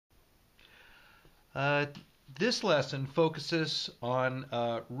Uh, this lesson focuses on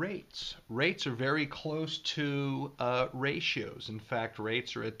rates. Rates are very close to ratios. In fact,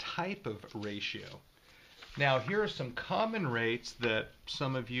 rates are a type of ratio. Now, here are some common rates that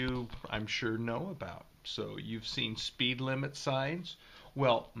some of you, I'm sure, know about. So you've seen speed limit signs.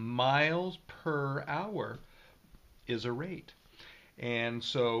 Well, miles per hour is a rate. And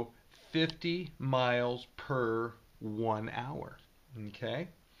so 50 miles per 1 hour. Okay?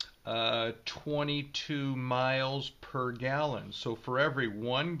 22 miles per gallon. So for every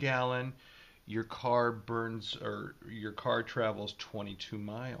 1 gallon, your car burns or your car travels 22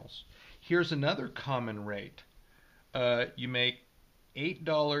 miles. Here's another common rate. You make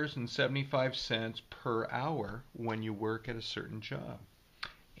 $8.75 per hour when you work at a certain job.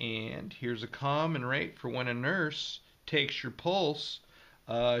 And here's a common rate for when a nurse takes your pulse.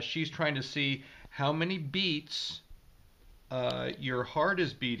 She's trying to see how many beats your heart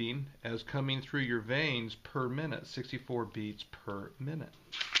is beating as coming through your veins per minute, 64 beats per minute.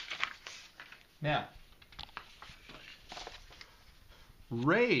 Now,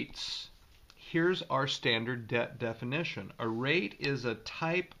 rates, here's our standard definition. A rate is a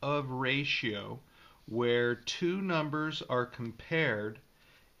type of ratio where two numbers are compared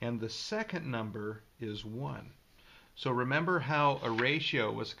and the second number is 1. So remember how a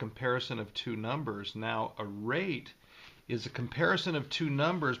ratio was a comparison of two numbers. Now a rate is a comparison of two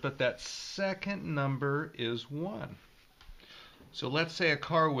numbers, but that second number is 1. So let's say a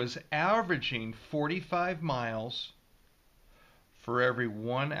car was averaging 45 miles for every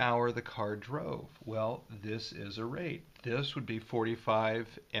 1 hour the car drove. Well, this is a rate. This would be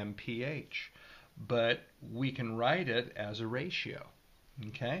 45 mph, but we can write it as a ratio.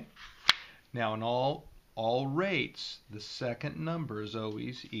 Okay? Now in all rates, the second number is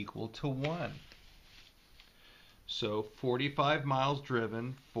always equal to 1. So 45 miles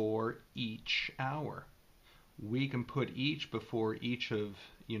driven for each hour. We can put each before each of,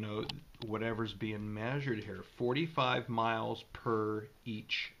 whatever's being measured here. 45 miles per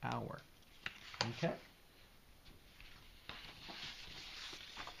each hour. Okay?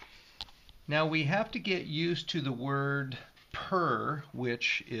 Now we have to get used to the word per,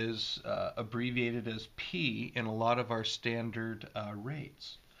 which is abbreviated as P in a lot of our standard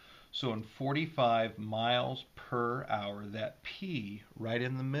rates. So in 45 miles per hour, that P right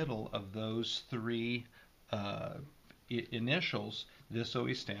in the middle of those three initials, this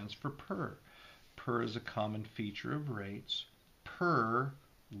always stands for per. Per is a common feature of rates per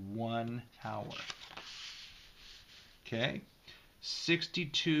 1 hour. Okay?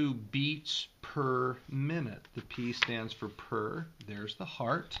 62 beats per minute. The P stands for per. There's the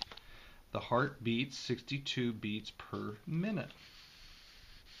heart. The heart beats 62 beats per minute.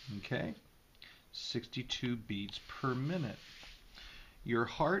 Okay? 62 beats per minute. Your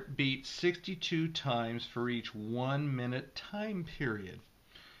heart beats 62 times for each 1 minute time period.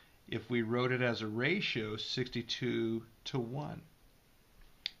 If we wrote it as a ratio, 62 to 1.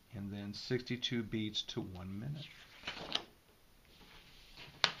 And then 62 beats to 1 minute.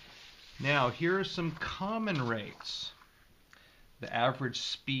 Now, here are some common rates. The average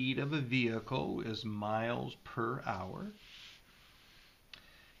speed of a vehicle is miles per hour.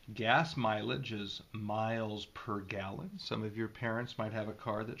 Gas mileage is miles per gallon. Some of your parents might have a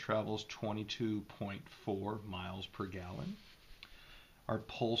car that travels 22.4 miles per gallon. Our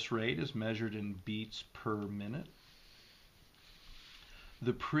pulse rate is measured in beats per minute.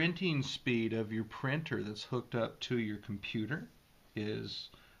 The printing speed of your printer that's hooked up to your computer is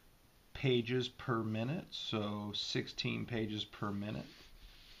pages per minute, so 16 pages per minute.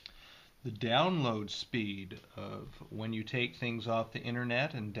 The download speed of when you take things off the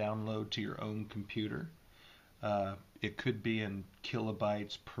internet and download to your own computer, it could be in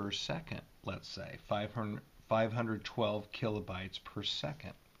kilobytes per second, let's say, 512 kilobytes per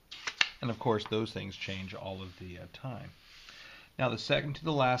second. And of course, those things change all of the time. Now, the second to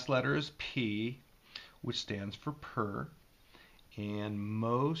the last letter is P, which stands for per. And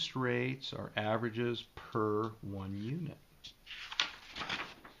most rates are averages per 1 unit.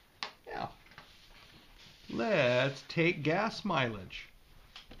 Now, let's take gas mileage.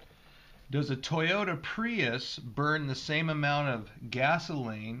 Does a Toyota Prius burn the same amount of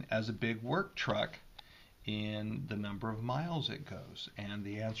gasoline as a big work truck in the number of miles it goes? And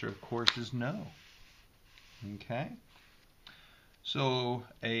the answer, of course, is no. Okay? So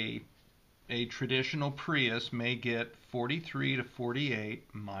a traditional Prius may get 43 to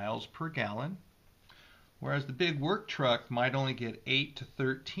 48 miles per gallon, whereas the big work truck might only get 8 to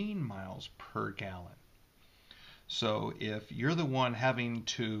 13 miles per gallon. So if you're the one having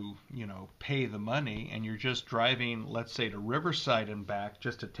to, pay the money and you're just driving, let's say, to Riverside and back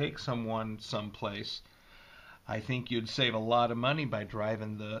just to take someone someplace, I think you'd save a lot of money by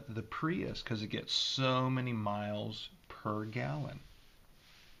driving the Prius because it gets so many miles per gallon.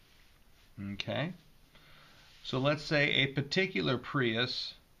 Okay? So let's say a particular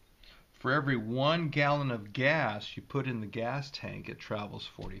Prius, for every 1 gallon of gas you put in the gas tank, it travels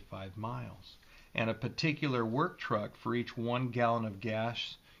 45 miles. And a particular work truck, for each 1 gallon of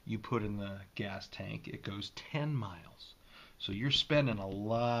gas you put in the gas tank, it goes 10 miles. So you're spending a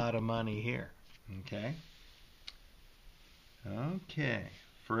lot of money here. Okay? Okay.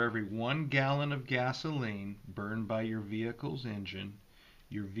 For every 1 gallon of gasoline burned by your vehicle's engine,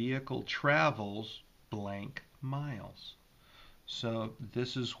 your vehicle travels blank miles. So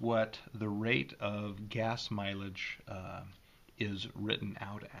this is what the rate of gas mileage is written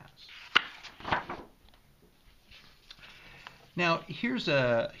out as. Now here's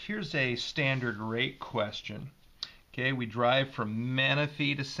a standard rate question. Okay, we drive from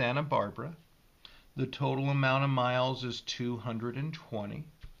Menifee to Santa Barbara. The total amount of miles is 220.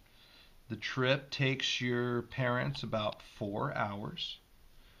 The trip takes your parents about 4 hours.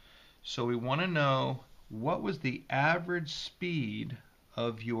 So we want to know, what was the average speed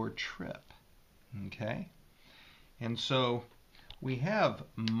of your trip? Okay? And so we have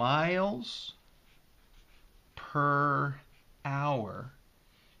miles per hour.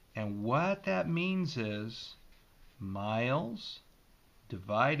 And what that means is miles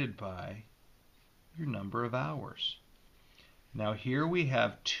divided by your number of hours. Now here we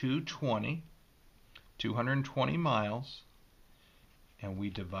have 220 miles, and we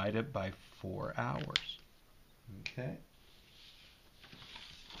divide it by 4 hours. Okay?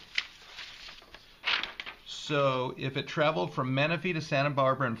 So if it traveled from Menifee to Santa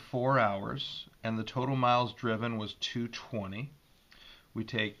Barbara in 4 hours, and the total miles driven was 220, we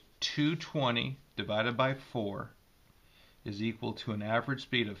take 220 divided by 4 is equal to an average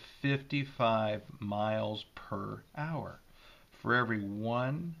speed of 55 miles per hour. For every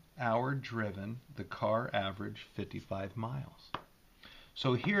 1 hour driven, the car averaged 55 miles.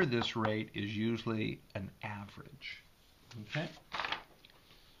 So here this rate is usually an average. Okay?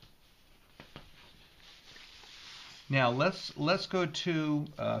 Now let's go to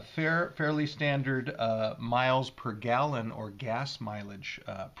fairly standard miles per gallon or gas mileage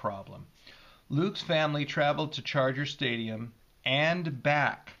problem. Luke's family traveled to Charger Stadium and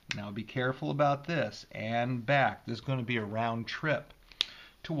back. Now be careful about this, and back. This is going to be a round trip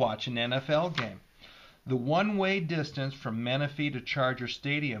to watch an NFL game. The one-way distance from Menifee to Charger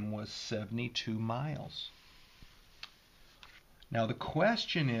Stadium was 72 miles. Now the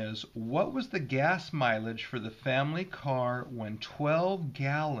question is, what was the gas mileage for the family car when 12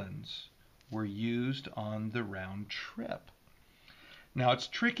 gallons were used on the round trip? Now it's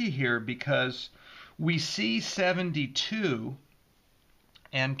tricky here because we see 72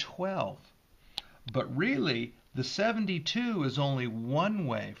 and 12, but really the 72 is only one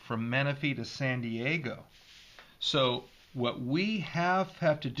way from Menifee to San Diego. So what we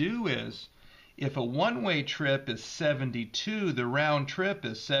have to do is, if a one-way trip is 72, the round trip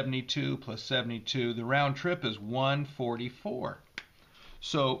is 72 plus 72. The round trip is 144.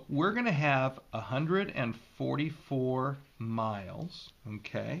 So we're going to have 144 miles,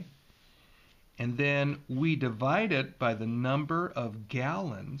 okay? And then we divide it by the number of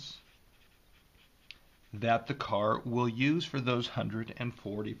gallons that the car will use for those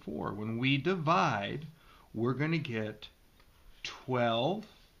 144. When we divide, we're going to get 12.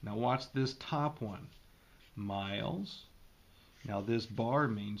 Now watch this top one. Miles. Now this bar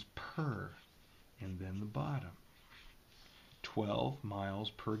means per. And then the bottom. 12 miles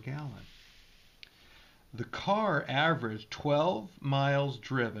per gallon. The car averaged 12 miles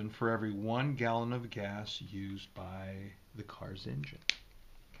driven for every 1 gallon of gas used by the car's engine.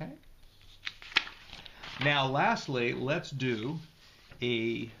 Okay? Now lastly, let's do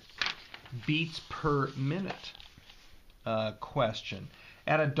a beats per minute question.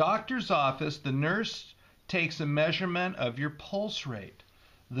 At a doctor's office, the nurse takes a measurement of your pulse rate.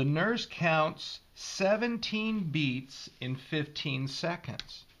 The nurse counts 17 beats in 15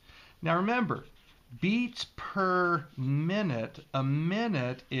 seconds. Now remember, beats per minute, a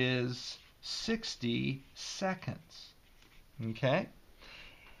minute is 60 seconds. Okay?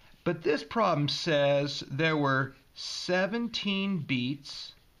 But this problem says there were 17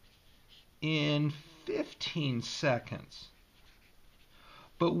 beats in 15 seconds.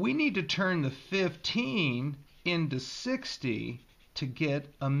 But we need to turn the 15 into 60 to get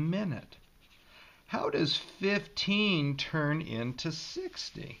a minute. How does 15 turn into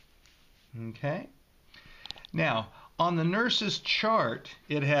 60? Okay? Now, on the nurse's chart,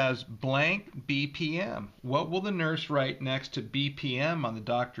 it has blank BPM. What will the nurse write next to BPM on the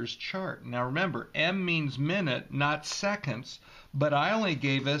doctor's chart? Now remember, M means minute, not seconds, but I only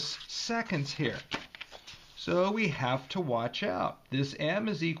gave us seconds here. So we have to watch out. This M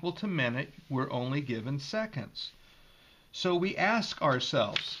is equal to minute. We're only given seconds. So we ask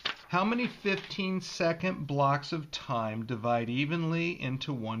ourselves, how many 15-second blocks of time divide evenly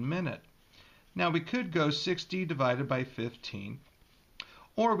into 1 minute? Now we could go 60 divided by 15,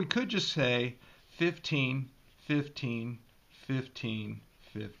 or we could just say 15, 15, 15,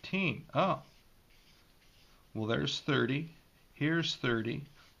 15. Oh, well there's 30, here's 30.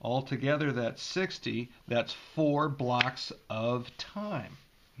 Altogether that's 60. That's 4 blocks of time,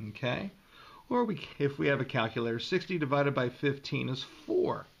 okay? Or if we have a calculator, 60 divided by 15 is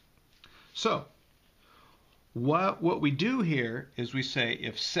 4. So what we do here is we say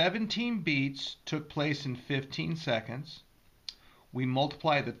if 17 beats took place in 15 seconds, we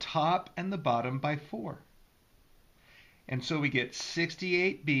multiply the top and the bottom by 4. And so we get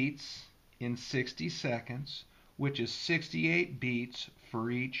 68 beats in 60 seconds, which is 68 beats for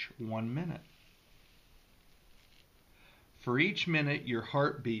each 1 minute. For each minute, your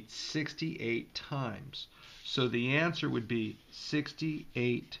heart beats 68 times. So the answer would be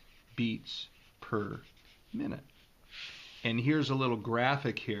 68 beats per minute. And here's a little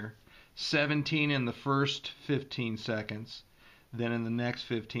graphic here. 17 in the first 15 seconds, then in the next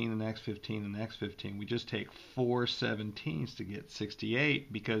 15, the next 15, the next 15. We just take 4 17s to get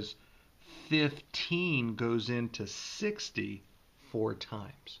 68 because 15 goes into 60 4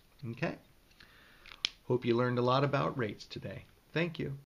 times. Okay? Hope you learned a lot about rates today. Thank you.